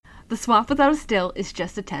The swamp without a still is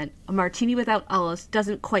just a tent. A martini without olives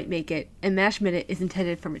doesn't quite make it. And MASH Minute is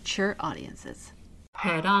intended for mature audiences.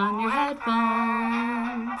 Put on your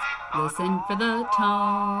headphones, listen for the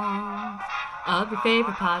tones of your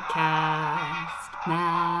favorite podcast,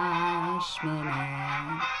 MASH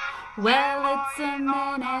Minute. Well, it's a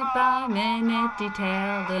minute-by-minute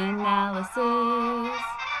detailed analysis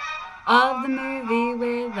of the movie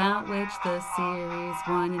without which the series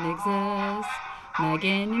wouldn't exist.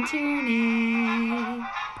 Megan and Tierney,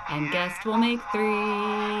 and guest will make 3.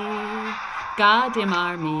 Goddamn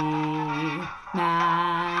army,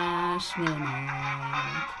 MASH Minute.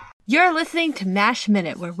 You're listening to MASH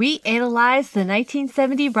Minute, where we analyze the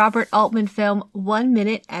 1970 Robert Altman film 1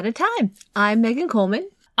 minute at a time. I'm Megan Coleman.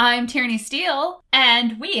 I'm Tierney Steele,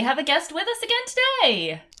 and we have a guest with us again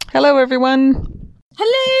today. Hello, everyone.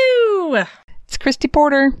 Hello! It's Christy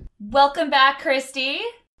Porter. Welcome back, Christy.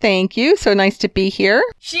 Thank you. So nice to be here.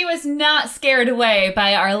 She was not scared away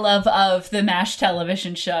by our love of the MASH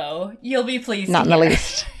television show. You'll be pleased Not to in the hear.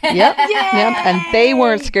 least. Yep. Yep. And they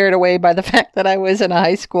weren't scared away by the fact that I was in a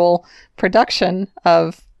high school production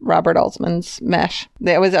of Robert Altman's MASH.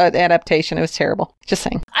 It was an adaptation. It was terrible. Just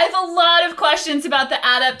saying. I have a lot of questions about the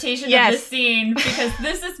adaptation Yes. of this scene, because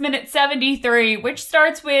this is minute 73, which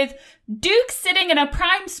starts with Duke sitting in a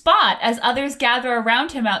prime spot as others gather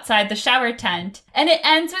around him outside the shower tent, and it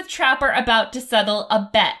ends with Trapper about to settle a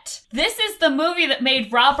bet. This is the movie that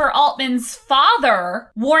made Robert Altman's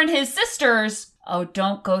father warn his sisters, "Oh,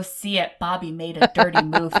 don't go see it. Bobby made a dirty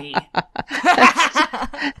movie."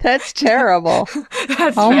 That's terrible.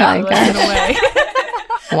 That's Oh my God. God. I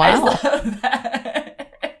Wow. love that.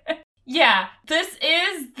 Yeah, this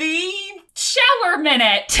is the shower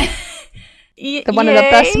minute. One of the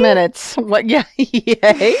best minutes. What? Yeah. Yay.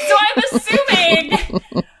 So I'm assuming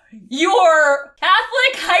your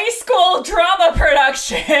Catholic high school drama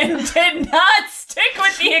production did not stick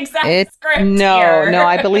with the exact script No, here. no.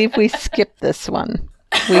 I believe we skipped this one.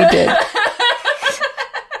 We did.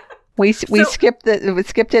 We skipped it. We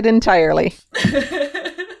skipped it entirely.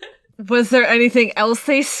 Was there anything else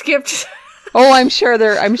they skipped? Oh, I'm sure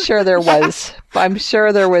there was. I'm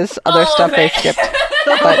sure there was other All stuff of they it. skipped.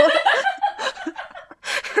 But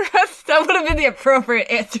That would have been the appropriate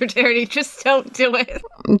answer, Tierney. Just don't do it.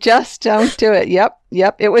 just don't do it. Yep.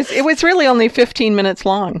 It was really only 15 minutes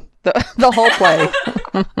long. The whole play.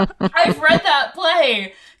 I've read that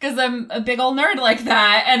play because I'm a big old nerd like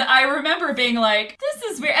that, and I remember being like, this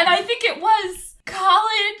is weird. And I think it was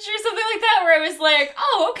college or something like that, where I was like,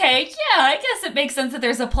 oh, okay, yeah, I guess it makes sense that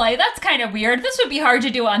there's a play. That's kind of weird. This would be hard to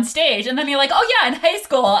do on stage. And then you're like, oh yeah, in high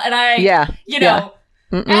school. And I, you know,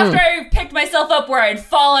 after I picked myself up where I'd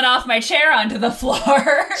fallen off my chair onto the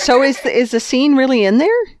floor. So is the scene really in there?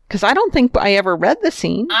 Because I don't think I ever read the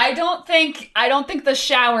scene. I don't think the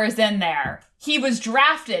shower's in there. He was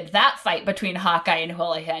drafted. That fight between Hawkeye and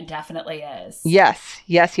Houlihan definitely is. Yes.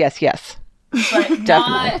 But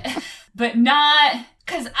Definitely. not,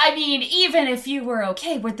 because, I mean, even if you were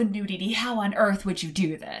okay with the nudity, how on earth would you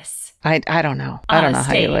do this? I don't know. On I don't a know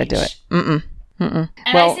how you would do it. stage. Mm-mm. And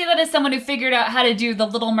I say that as someone who figured out how to do The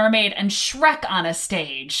Little Mermaid and Shrek on a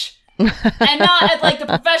stage. And not at, like, the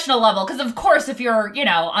professional level, because, of course, if you're, you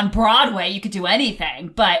know, on Broadway, you could do anything.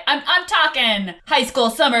 But I'm talking high school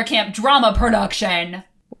summer camp drama production.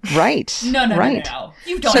 Right. No.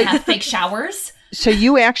 You don't So- have fake showers. So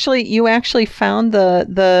you actually found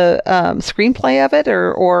the screenplay of it,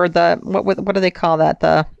 or the what do they call that?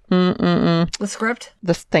 The The script?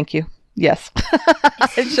 thank you. Yes,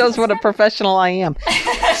 it shows what a professional I am.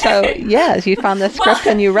 So yes, you found the script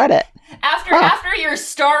and you read it. After your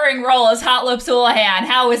starring role as Hot Lips Houlihan,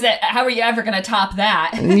 how are you ever going to top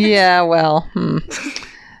that? Yeah, well,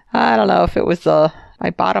 I don't know if it was my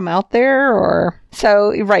bottom out there or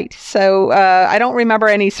so. Right. So I don't remember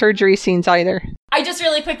any surgery scenes either. I just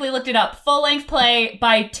really quickly looked it up. Full-length play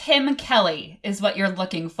by Tim Kelly is what you're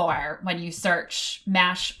looking for when you search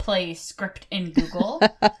MASH play script in Google.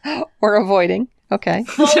 Or avoiding. Okay.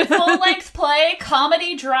 Full-length play,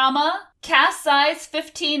 comedy drama, cast size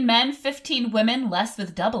 15 men, 15 women, less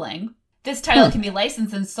with doubling. This title can be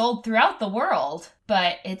licensed and sold throughout the world,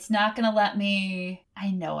 but it's not going to let me...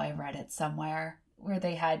 I know I read it somewhere where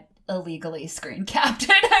they had illegally screen capped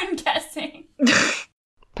it, I'm guessing.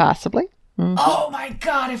 Possibly. Oh my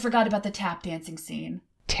god, I forgot about the tap dancing scene.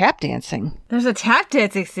 Tap dancing. There's a tap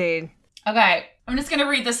dancing scene. Okay, I'm just going to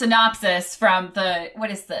read the synopsis from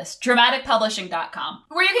dramaticpublishing.com,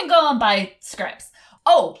 where you can go and buy scripts.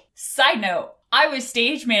 Oh, side note, I was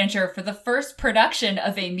stage manager for the first production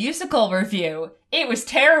of a musical review. It was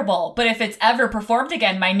terrible, but if it's ever performed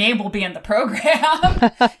again, my name will be in the program.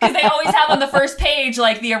 Because they always have on the first page,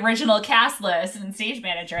 like, the original cast list and stage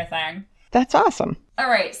manager thing. That's awesome. All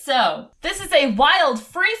right, so this is a wild,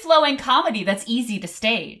 free-flowing comedy that's easy to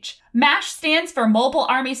stage. MASH stands for Mobile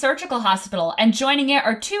Army Surgical Hospital, and joining it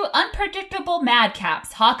are two unpredictable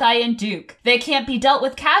madcaps, Hawkeye and Duke. They can't be dealt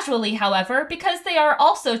with casually, however, because they are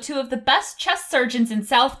also two of the best chest surgeons in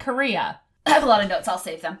South Korea. I have a lot of notes, I'll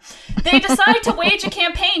save them. They decide to wage a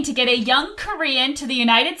campaign to get a young Korean to the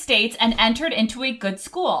United States and entered into a good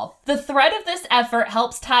school. The thread of this effort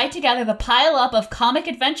helps tie together the pile-up of comic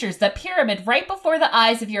adventures that pyramid right before the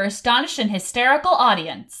eyes of your astonished and hysterical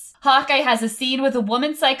audience. Hawkeye has a scene with a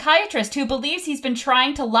woman psychiatrist who believes he's been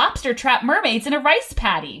trying to lobster trap mermaids in a rice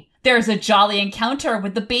paddy. There's a jolly encounter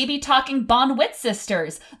with the baby-talking Bon Witt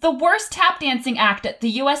sisters, the worst tap dancing act the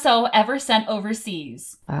USO ever sent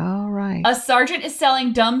overseas. All right. A sergeant is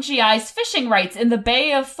selling dumb GIs fishing rights in the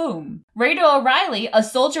Bay of Foom. Rado O'Reilly, a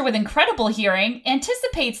soldier with incredible hearing,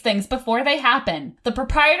 anticipates things before they happen. The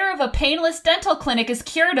proprietor of a painless dental clinic is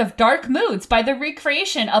cured of dark moods by the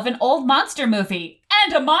recreation of an old monster movie.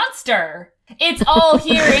 And a monster! It's all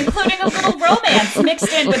here, including a little romance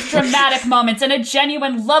mixed in with dramatic moments and a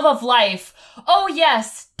genuine love of life. Oh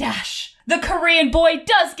yes, dash. The Korean boy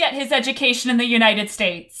does get his education in the United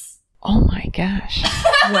States. Oh my gosh.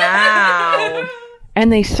 Wow.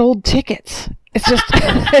 And they sold tickets.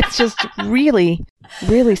 It's just really,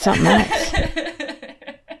 really something else.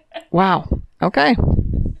 Wow. Okay.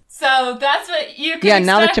 So that's what you can Yeah,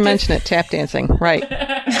 now that expect you mention it, tap dancing. Right.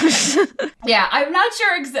 Yeah, I'm not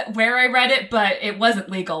sure where I read it, but it wasn't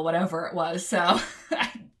legal, whatever it was. So I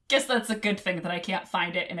guess that's a good thing that I can't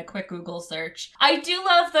find it in a quick Google search. I do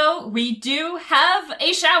love, though, we do have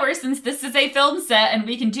a shower since this is a film set and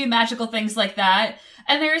we can do magical things like that.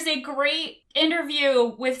 And there's a great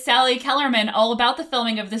interview with Sally Kellerman all about the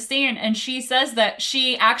filming of the scene, and she says that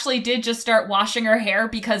she actually did just start washing her hair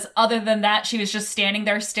because other than that, she was just standing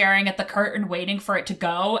there staring at the curtain waiting for it to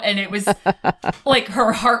go, and it was like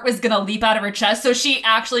her heart was gonna leap out of her chest. So she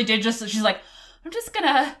actually did she's like, I'm just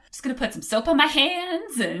gonna put some soap on my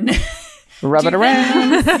hands and rub it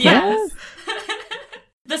around. Yes.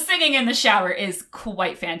 The singing in the shower is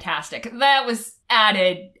quite fantastic. That was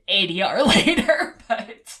added ADR later,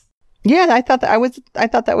 but Yeah, I thought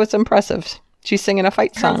that was impressive. She's singing a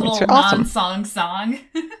fight her song. little It's awesome. song.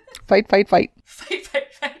 Fight, fight, fight. Fight.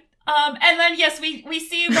 And then yes, we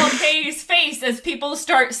see Mulcahy's face as people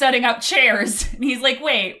start setting up chairs, and he's like,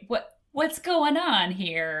 "Wait, what's going on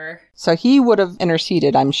here?" So he would have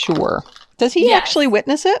interceded, I'm sure. Does he Yes. actually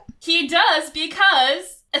witness it? He does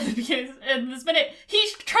because in this minute he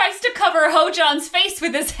tries to cover Ho-John's face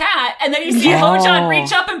with his hat, and then you see Oh. Ho-John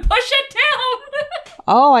reach up and push it down.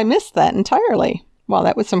 Oh, I missed that entirely. Well,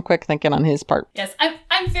 that was some quick thinking on his part. Yes,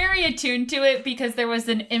 I'm very attuned to it because there was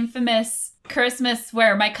an infamous Christmas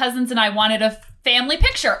where my cousins and I wanted a family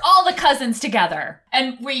picture, all the cousins together.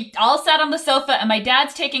 And we all sat on the sofa and my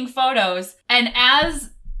dad's taking photos. And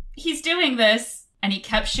as he's doing this, and he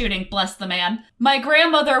kept shooting, bless the man, my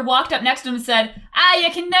grandmother walked up next to him and said,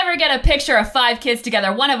 you can never get a picture of 5 kids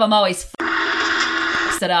together. One of them always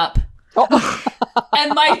f***s it up. Oh.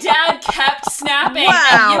 And my dad kept snapping.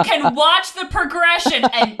 Wow. And you can watch the progression.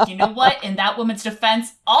 And you know what? In that woman's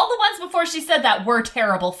defense, all the ones before she said that were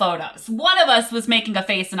terrible photos. One of us was making a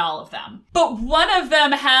face in all of them. But one of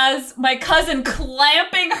them has my cousin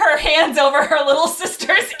clamping her hands over her little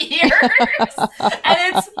sister's ears. And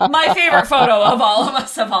it's my favorite photo of all of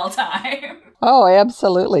us of all time. Oh,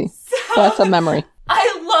 absolutely. That's a memory.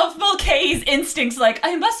 I love Mulcahy's instincts like,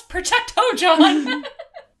 I must protect Ho-John.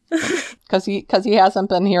 Because he hasn't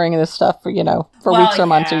been hearing this stuff for weeks or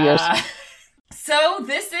months or years. So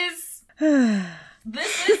this is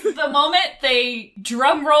the moment they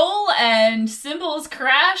drum roll and cymbals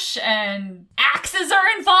crash and axes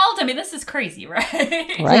are involved. I mean, this is crazy, right?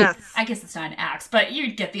 Right. Yes. I guess it's not an axe, but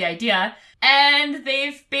you get the idea. And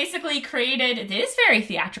they've basically created, it is very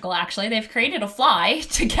theatrical actually, they've created a fly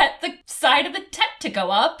to get the side of the tent to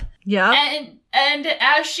go up. Yep. And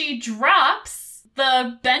as she drops,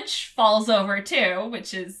 the bench falls over too,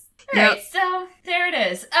 which is Yep. right. So there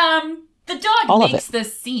it is. The dog All of makes it.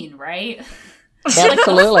 this scene, right?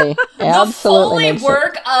 Absolutely. The Absolutely. Foley makes it.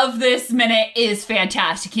 work of this minute is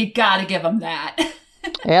fantastic. You gotta give him that.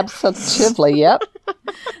 Absolutely. Yep. The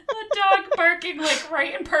dog barking like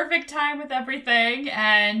right in perfect time with everything.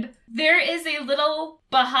 And there is a little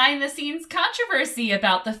behind the scenes controversy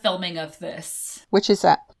about the filming of this. Which is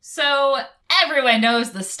that? So everyone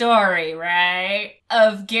knows the story, right?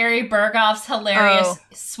 Of Gary Berghoff's hilarious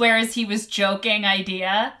swears he was joking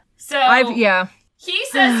idea. So he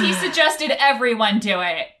says he suggested everyone do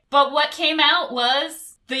it. But what came out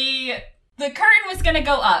was the curtain was going to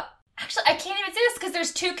go up. Actually, I can't even say this because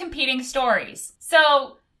there's two competing stories.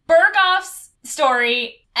 So Berghoff's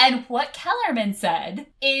story and what Kellerman said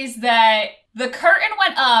is that the curtain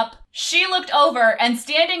went up, she looked over, and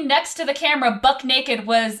standing next to the camera, buck naked,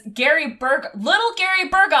 was little Gary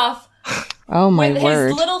Berghoff with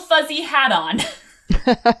his little fuzzy hat on.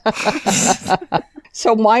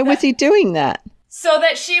 So why was he doing that? So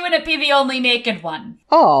that she wouldn't be the only naked one.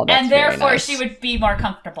 Oh, that's and therefore very nice. She would be more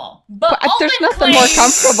comfortable. But there's nothing more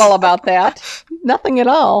comfortable about that. Nothing at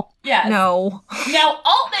all. Yes. No. Now,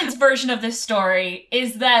 Altman's version of this story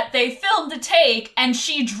is that they filmed a take and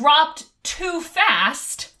she dropped too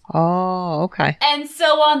fast. Oh, okay. And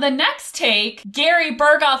so on the next take, Gary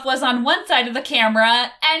Berghoff was on one side of the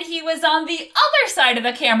camera and he was on the other side of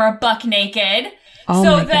the camera buck naked. Oh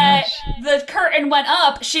so that the curtain went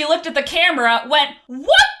up, she looked at the camera, went,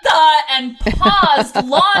 "What the?" and paused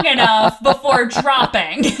long enough before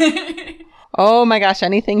dropping. Oh my gosh,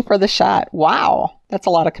 anything for the shot. Wow. That's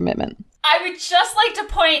a lot of commitment. I would just like to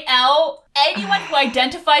point out, anyone who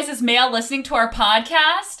identifies as male listening to our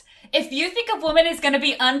podcast, if you think a woman is going to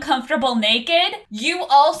be uncomfortable naked, you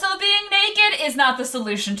also being naked is not the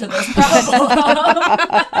solution to this problem.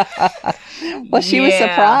 Well, she was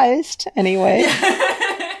surprised anyway.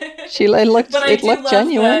 It looked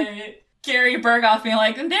genuine. Gary Berghoff being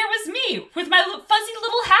like, and there was me with my fuzzy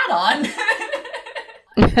little hat on.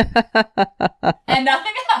 And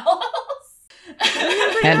nothing else.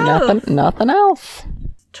 And nothing else.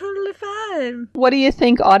 Totally fine. What do you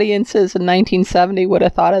think audiences in 1970 would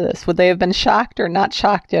have thought of this? Would they have been shocked or not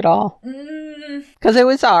shocked at all? Because it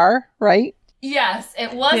was R, right? Yes,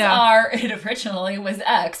 it was R. It originally was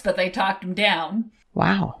X, but they talked him down.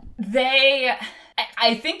 Wow.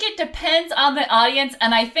 I think it depends on the audience,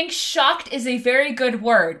 and I think shocked is a very good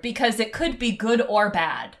word because it could be good or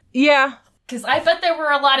bad. Yeah. Because I bet there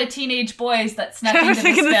were a lot of teenage boys that snuck into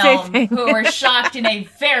this film who were shocked in a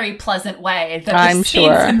very pleasant way that the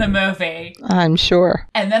scenes in the movie. I'm sure.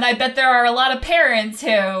 And then I bet there are a lot of parents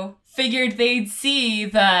who figured they'd see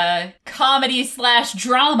the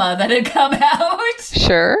comedy/drama that had come out.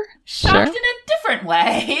 Sure. Shocked in a different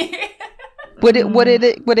way. Would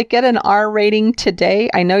it get an R rating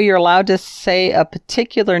today? I know you're allowed to say a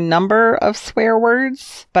particular number of swear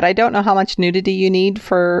words, but I don't know how much nudity you need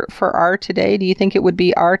for R today. Do you think it would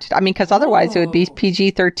be R? Because otherwise it would be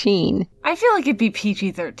PG-13. I feel like it'd be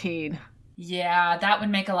PG-13. Yeah, that would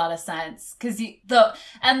make a lot of sense because the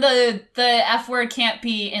F word can't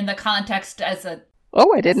be in the context as a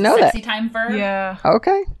I didn't know that. Sexy time verb. Yeah.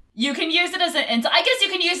 Okay. You can use it as I guess you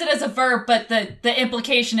can use it as a verb, but the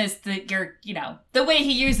implication is that the way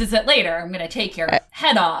he uses it later, I'm going to take your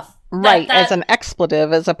head off. Right, as an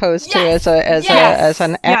expletive as opposed to as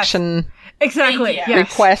an action exactly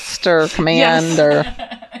request or command or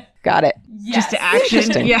got it. Yes. Just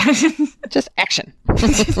action. Yeah. Just action.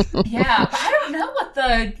 Yeah, but I don't know what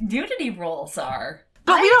the nudity rules are.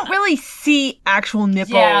 But we don't really see actual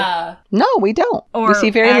nipple. Yeah. No, we don't. Or we see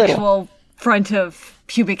very actual little front of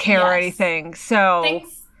pubic hair or anything. So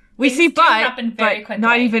we see butt, but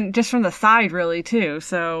not even just from the side really too.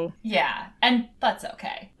 So yeah, and butt's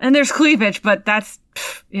okay. And there's cleavage, but that's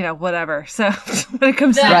whatever. So when it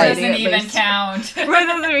comes to that rating, doesn't even count. Right,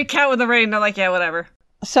 doesn't even count with the rating. They're like, yeah, whatever.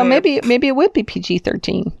 So maybe it would be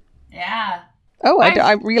PG-13. Yeah. Oh, I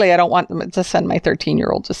don't want them to send my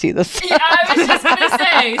 13-year-old to see this. Yeah, I was just going to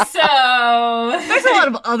say, so... There's a lot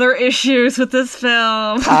of other issues with this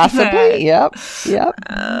film. Possibly, yep.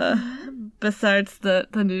 Besides the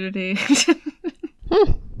nudity.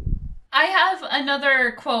 I have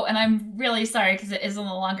another quote, and I'm really sorry because it is on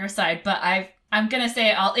the longer side, but I'm going to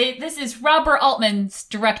say this is Robert Altman's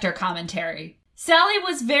director commentary. Sally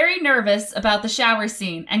was very nervous about the shower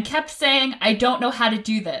scene and kept saying, "I don't know how to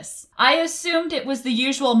do this." I assumed it was the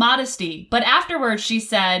usual modesty, but afterwards she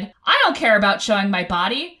said, "I don't care about showing my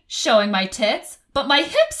body, showing my tits, but my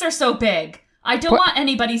hips are so big. I don't want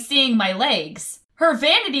anybody seeing my legs." Her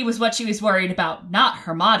vanity was what she was worried about, not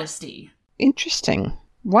her modesty. Interesting.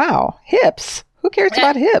 Wow. Hips. Who cares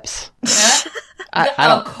about hips? I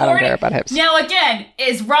don't care about hips. Now, again,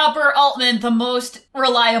 is Robert Altman the most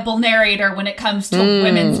reliable narrator when it comes to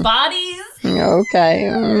women's bodies? Okay.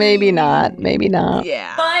 Maybe not.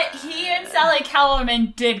 Yeah. But he and Sally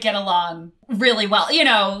Kellerman did get along really well.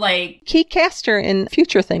 He cast her in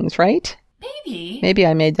Future Things, right? Maybe. Maybe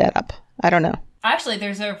I made that up. I don't know. Actually,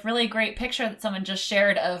 there's a really great picture that someone just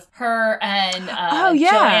shared of her and yeah.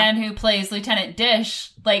 Joanne, who plays Lieutenant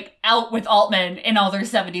Dish, like out with Altman in all their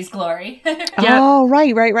 70s glory. Oh,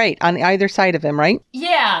 right. On either side of him, right?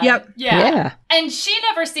 Yeah. Yep. Yeah. And she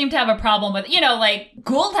never seemed to have a problem with, like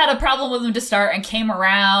Gould had a problem with him to start and came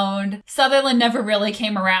around. Sutherland never really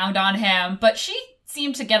came around on him, but she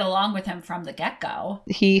seemed to get along with him from the get-go.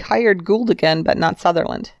 He hired Gould again, but not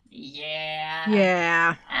Sutherland.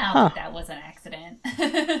 Yeah. I don't think that was an accident.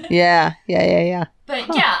 Yeah. But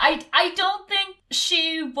I don't think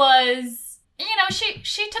she was,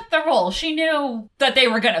 she took the role. She knew that they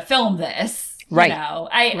were going to film this. Right.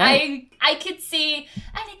 I could see,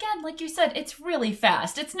 and again, like you said, it's really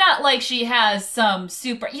fast. It's not like she has some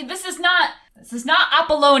super, this is not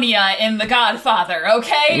Apollonia in The Godfather,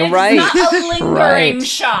 okay? It's Right. not a lingering Right.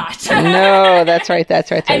 shot. No, that's right.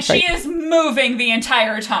 And she is moving the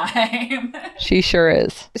entire time. She sure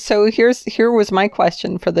is. So here was my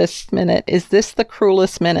question for this minute. Is this the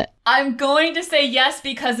cruelest minute? I'm going to say yes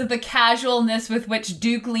because of the casualness with which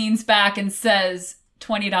Duke leans back and says,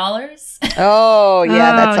 $20? Oh,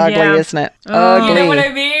 yeah, that's ugly, yeah. isn't it? Oh. Ugly. You know what I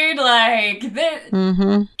mean? Like,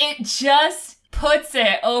 Mm-hmm. it just puts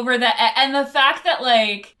it over and the fact that,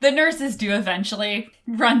 like, the nurses do eventually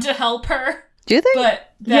run to help her. Do they?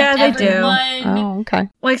 But that Yeah, they do. everyone... Oh, okay.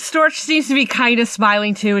 Like, Storch seems to be kind of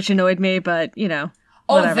smiling too, which annoyed me, but, whatever.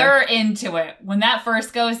 Oh, they're into it. When that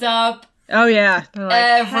first goes up, Oh, yeah. They're like,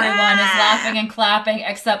 everyone is laughing and clapping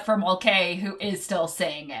except for Mulcahy, who is still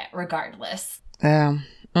saying it regardless. Mm.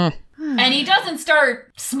 And he doesn't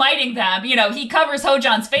start smiting them. He covers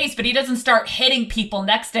Ho-John's face, but he doesn't start hitting people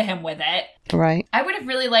next to him with it. Right. I would have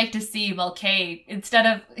really liked to see Mulcahy, instead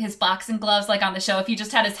of his boxing gloves like on the show, if he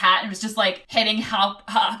just had his hat and was just like hitting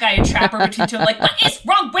Hawkeye and Trapper between two, like, what is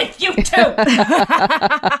wrong with you two?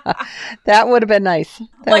 That would have been nice.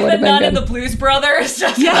 That Like would the have been nun good. and the Blues Brothers.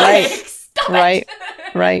 Just Right. like, stop Right.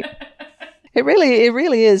 it. Right. It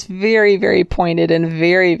really is very, very pointed and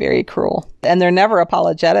very, very cruel. And they're never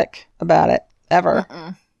apologetic about it, ever.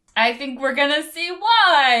 I think we're gonna see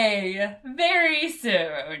why very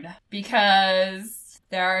soon. Because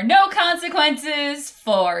there are no consequences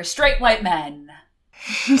for straight white men.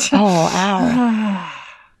 Oh, ow.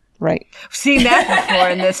 Right. Seen that before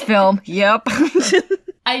in this film. Yep.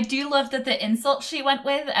 I do love that the insult she went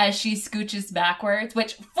with as she scooches backwards,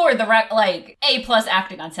 which for the A+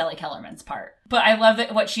 acting on Sally Kellerman's part. But I love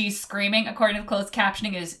that what she's screaming, according to the closed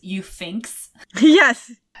captioning, is "you finks."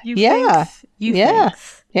 Yes. You Yeah. thinks. You Yeah.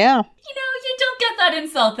 thinks. Yeah. You don't get that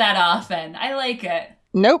insult that often. I like it.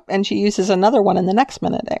 Nope. And she uses another one in the next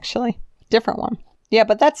minute, actually. Different one. Yeah,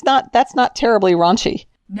 but that's not terribly raunchy,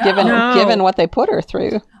 No. given what they put her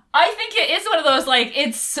through. I think it is one of those, like,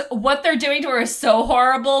 it's what they're doing to her is so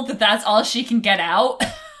horrible that that's all she can get out.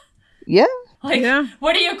 Yeah. Like, Yeah.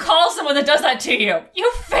 what do you call someone that does that to you?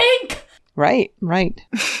 You fink! Right. Right.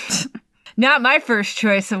 Not my first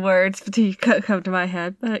choice of words to come to my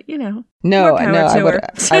head, but No, More power no, to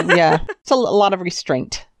her. yeah. It's a lot of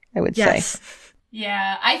restraint, I would yes. say.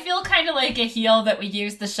 Yeah, I feel kind of like a heel that we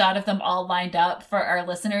use the shot of them all lined up for our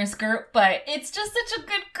listeners group, but it's just such a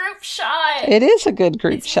good group shot. It is a good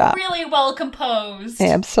group It's shot. really well composed.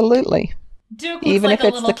 Absolutely. Duke looks Even like if a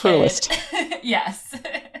it's little the kid. cruelest. Yes.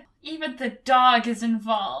 Even the dog is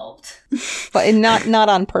involved. But not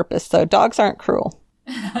on purpose, though. Dogs aren't cruel.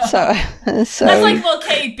 So That's like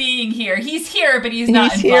Mulcahy being here. He's here, but he's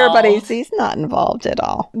not he's involved. here, but he's not involved at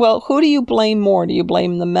all. Well, who do you blame more? Do you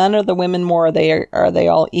blame the men or the women more? Or are they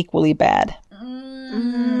all equally bad?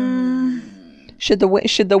 Should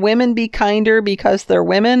the women be kinder because they're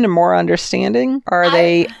women and more understanding? Or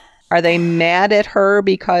are they mad at her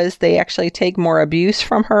because they actually take more abuse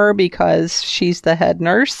from her because she's the head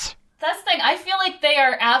nurse? That's the thing. I feel like they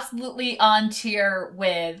are absolutely on tier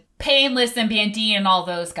with Painless and Bandini and all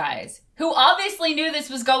those guys, who obviously knew this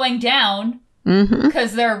was going down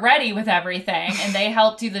because they're ready with everything and they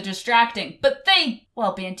helped do the distracting. But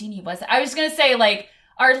Bandini was. I was going to say, like,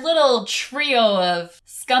 our little trio of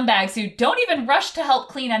scumbags who don't even rush to help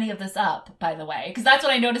clean any of this up, by the way, because that's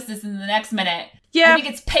what I noticed this in the next minute. Yeah. I think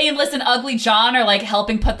it's Painless and Ugly John are, like,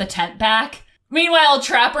 helping put the tent back. Meanwhile,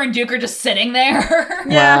 Trapper and Duke are just sitting there.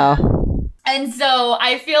 Yeah. Wow. And so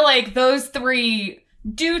I feel like those three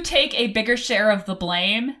do take a bigger share of the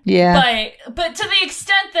blame. Yeah. But to the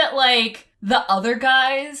extent that, like, the other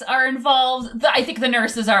guys are involved, I think the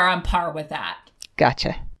nurses are on par with that.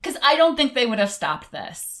 Gotcha. Because I don't think they would have stopped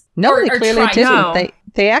this. No, Or they clearly tried to. didn't. No.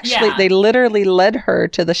 They actually, Yeah. they literally led her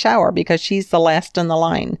to the shower because she's the last in the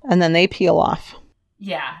line. And then they peel off.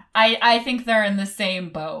 Yeah. I think they're in the same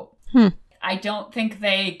boat. I don't think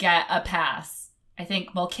they get a pass. I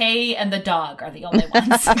think Mulcahy and the dog are the only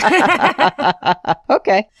ones.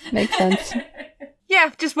 Okay, makes sense. Yeah,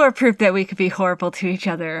 just more proof that we could be horrible to each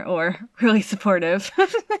other or really supportive.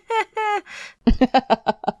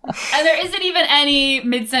 And there isn't even any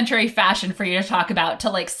mid-century fashion for you to talk about to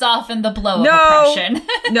like soften the blow of oppression.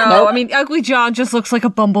 No, Nope. I mean, Ugly John just looks like a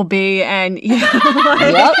bumblebee and, you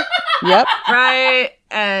know, Yep. right?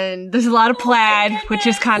 And there's a lot of plaid, which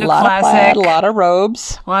is kind A of lot classic. of plaid, a lot of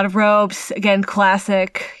robes. A lot of robes. Again,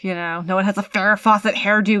 classic. You know, no one has a Farrah Fawcett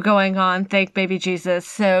hairdo going on. Thank baby Jesus.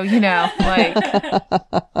 So, you know, like...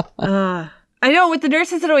 I know with the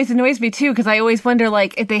nurses, it always annoys me too, because I always wonder,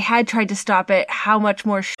 like, if they had tried to stop it, how much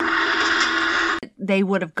more they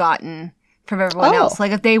would have gotten from everyone else.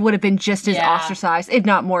 Like, if they would have been just as ostracized, if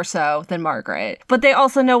not more so, than Margaret. But they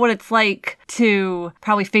also know what it's like to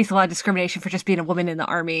probably face a lot of discrimination for just being a woman in the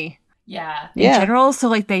army. Yeah. In general, so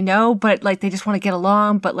like they know, but like they just want to get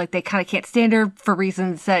along, but like they kind of can't stand her for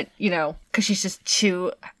reasons that, you know, because she's just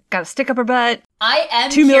got a stick up her butt. I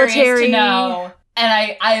am Too curious military. to know,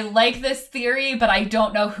 and I like this theory, but I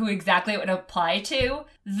don't know who exactly it would apply to,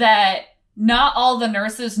 that not all the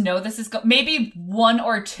nurses know this is maybe one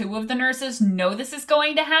or two of the nurses know this is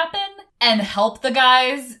going to happen and help the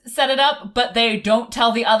guys set it up, but they don't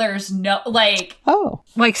tell the others no, like... Oh.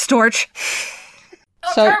 Like Storch.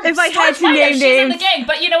 So if I had to Storch, name she's in the names. gang,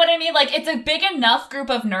 but you know what I mean? Like, it's a big enough group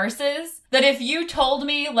of nurses that if you told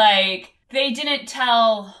me, like, they didn't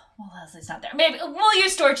tell... Well, Leslie's not there. Maybe we'll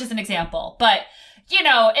use Storch as an example, but you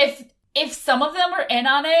know, if some of them were in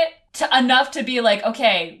on it enough to be like,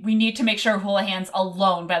 okay, we need to make sure Houlihan's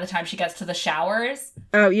alone by the time she gets to the showers.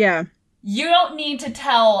 Oh, yeah. You don't need to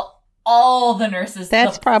tell all the nurses.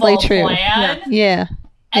 That's the probably full true. Plan. Yeah.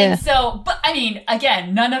 And so, but I mean,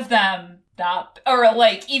 again, none of them stop or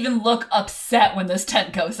like even look upset when this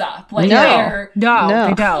tent goes up. Like they're No,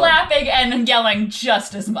 they don't. clapping and yelling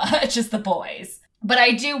just as much as the boys. But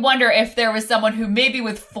I do wonder if there was someone who maybe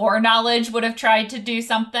with foreknowledge would have tried to do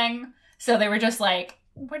something. So they were just like,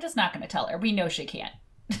 we're just not going to tell her. We know she can't.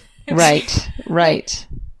 Right.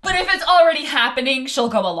 But if it's already happening, she'll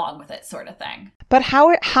go along with it, sort of thing. But how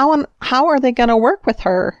are they going to work with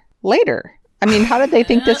her later? I mean, how did they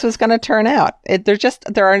think this was going to turn out?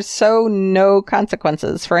 There are so no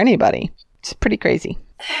consequences for anybody. It's pretty crazy.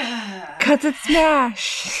 'Cause it's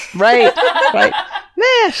MASH. Right.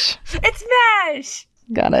 MASH. It's MASH.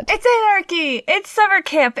 Got it. It's anarchy. It's summer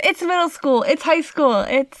camp. It's middle school. It's high school.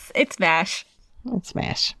 It's MASH. It's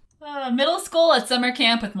MASH. Middle school at summer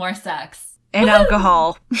camp with more sex. And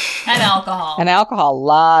alcohol. And alcohol. And alcohol. A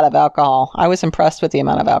lot of alcohol. I was impressed with the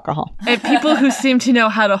amount of alcohol. And people who seem to know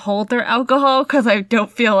how to hold their alcohol, because I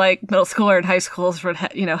don't feel like middle schooler and high schoolers would,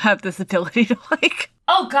 have this ability to like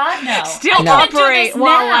Oh God, no! still I can't do operate this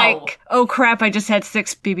while now. like, oh crap, I just had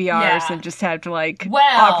 6 BBRs Yeah. and just had to like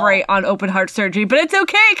Well. operate on open heart surgery, but it's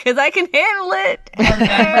okay because I can handle it. Remember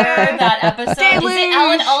that episode? Stay Is it loose.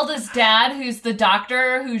 Alan Alda's dad who's the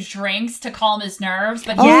doctor who drinks to calm his nerves,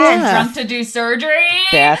 but he's Yeah. too drunk to do surgery?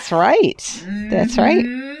 That's right. That's right.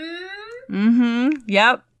 Mm-hmm.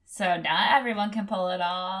 Yep. So not everyone can pull it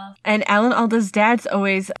off. And Alan Alda's dad's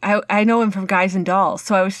always, I know him from Guys and Dolls,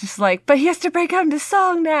 so I was just like, but he has to break out into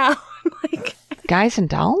song now. Like, Guys and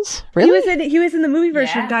Dolls? Really? he was in the movie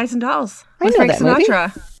version Yeah. of Guys and Dolls I with know Frank that movie.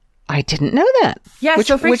 Sinatra. I didn't know that. Yeah, Which-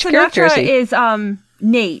 so Frank which character Sinatra is he? is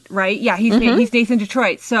Nate, right? Yeah, he's Nathan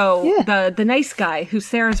Detroit. So Yeah. the nice guy who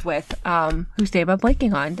Sarah's with, whose name I'm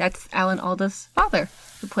blanking on, that's Alan Alda's father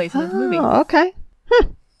who plays in the movie. Oh, okay.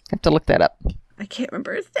 Have to look that up. I can't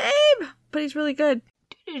remember his name, but he's really good.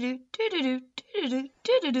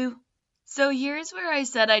 So here's where I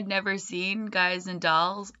said I'd never seen Guys and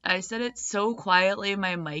Dolls. I said it so quietly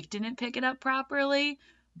my mic didn't pick it up properly,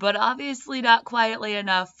 but obviously not quietly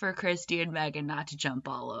enough for Christy and Megan not to jump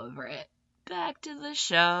all over it. Back to the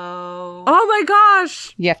show. Oh my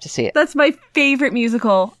gosh, You have to see it. that's my favorite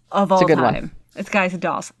musical of all a good time. one. It's Guys and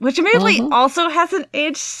Dolls, which admittedly also hasn't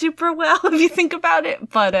aged super well if you think about it.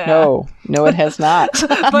 But No, it has not. but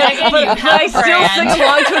Megan, you I still brand. sing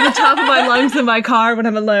along to the top of my lungs in my car when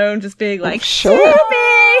I'm alone, just being like, Sure.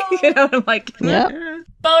 "Sammy!" You know, and I'm like, Yep.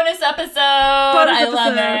 Bonus episode. I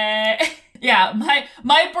love episode. it. Yeah,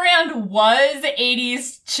 my brand was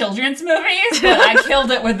 80s children's movies, but I killed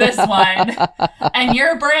it with this one. And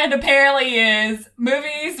your brand apparently is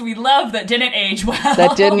movies we love that didn't age well.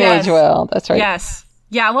 That didn't Yes. age well. That's right. Yes.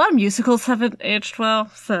 Yeah, a lot of musicals haven't aged well,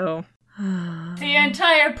 so. The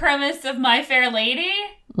entire premise of My Fair Lady?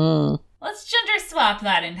 Mm. Let's gender swap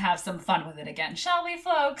that and have some fun with it again, shall we,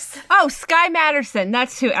 folks? Oh, Sky Matterson.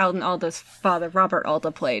 That's who Alan Alda's father, Robert Alda,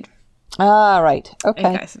 played Ah, right. in Okay.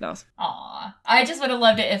 Guys and Dolls. Aw. I just would have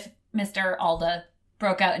loved it if Mr. Alda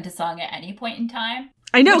broke out into song at any point in time.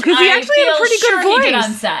 I know, because he actually had a pretty good voice. He did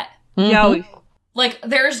on set. Yeah. Like,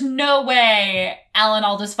 there's no way Alan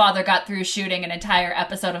Alda's father got through shooting an entire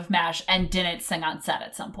episode of MASH and didn't sing on set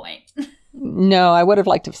at some point. No, I would have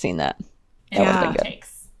liked to have seen that. That would have been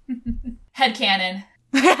takes. Headcanon.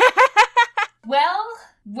 Well,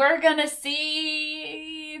 we're gonna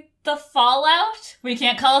see the fallout. We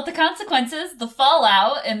can't call it the consequences. The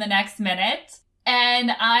fallout in the next minute.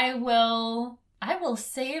 And I will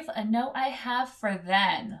save a note I have for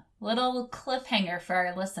then. Little cliffhanger for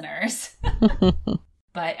our listeners.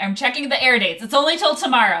 But I'm checking the air dates. It's only till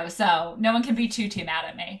tomorrow, so no one can be too mad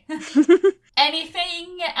at me.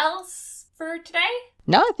 Anything else for today?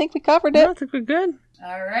 No, I think we covered it. I think we're good.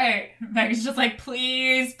 All right. Meg's just like,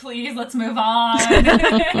 please, let's move on.